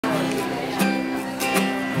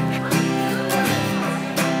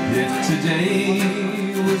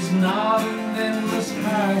today was not an endless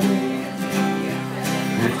highway,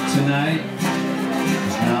 if tonight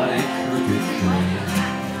was not a crooked trail,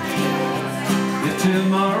 if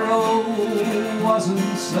tomorrow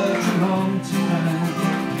wasn't such a long time,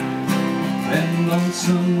 then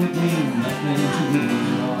lonesome would mean nothing to me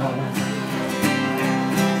at all.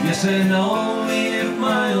 Yes, and only if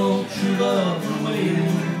my old true love were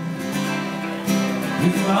waiting,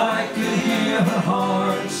 if I could hear her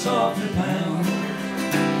heart softly pound,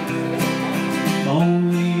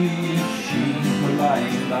 only if she were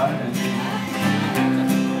lying by me,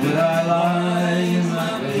 would I lie in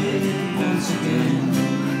my bed once again.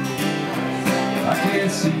 I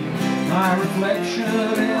can't see my reflection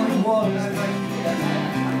in the water,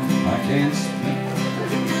 I can't speak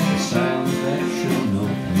the sounds that show no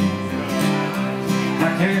pain, I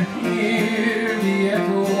can't hear the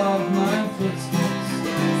echo of my footsteps,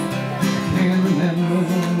 I can't remember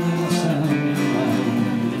the sound around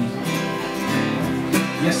me.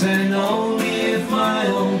 Yes, and only if my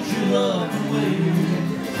own true love were waiting,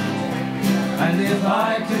 and if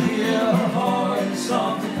I could hear her heart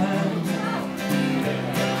softly pound,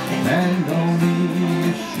 and only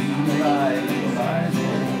if she were lying by me,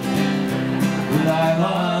 would I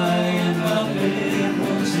lie in my bed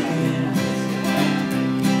once again.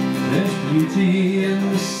 There's beauty in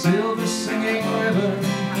the silver singing river,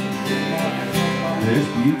 there's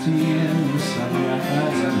beauty in the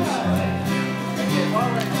sunrise and the sky.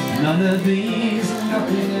 None of these and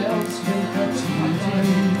nothing else can touch beauty,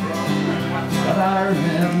 but I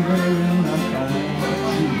remember in my prime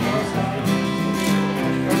she was there.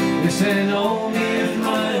 Yes, and only if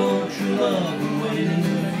my old true love were waiting,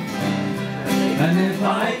 and if I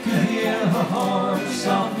could hear her heart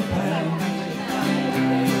softly pound,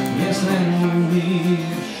 yes, and only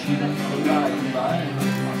if she were lying by me,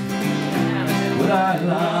 would I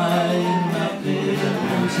lie in my bed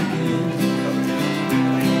once again.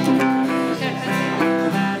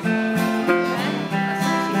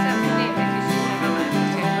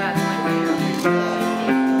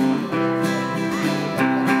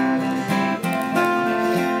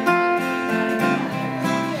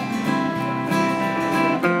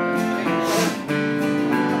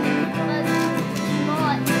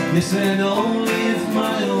 Yes, and only if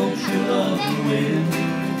my old true love were waiting,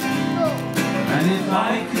 and if I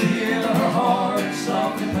could hear her heart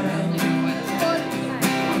softly pound,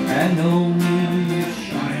 and only if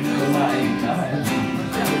she were lying by me,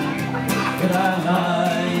 would I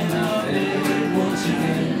lie in my bed once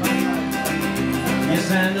again. Yes,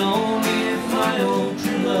 and only if my old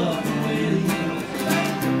true love were waiting,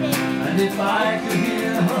 and if I could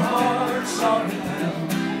hear her heart softly pound,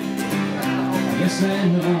 yes,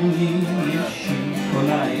 and only if she were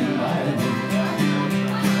lying by me,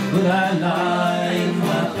 would I lie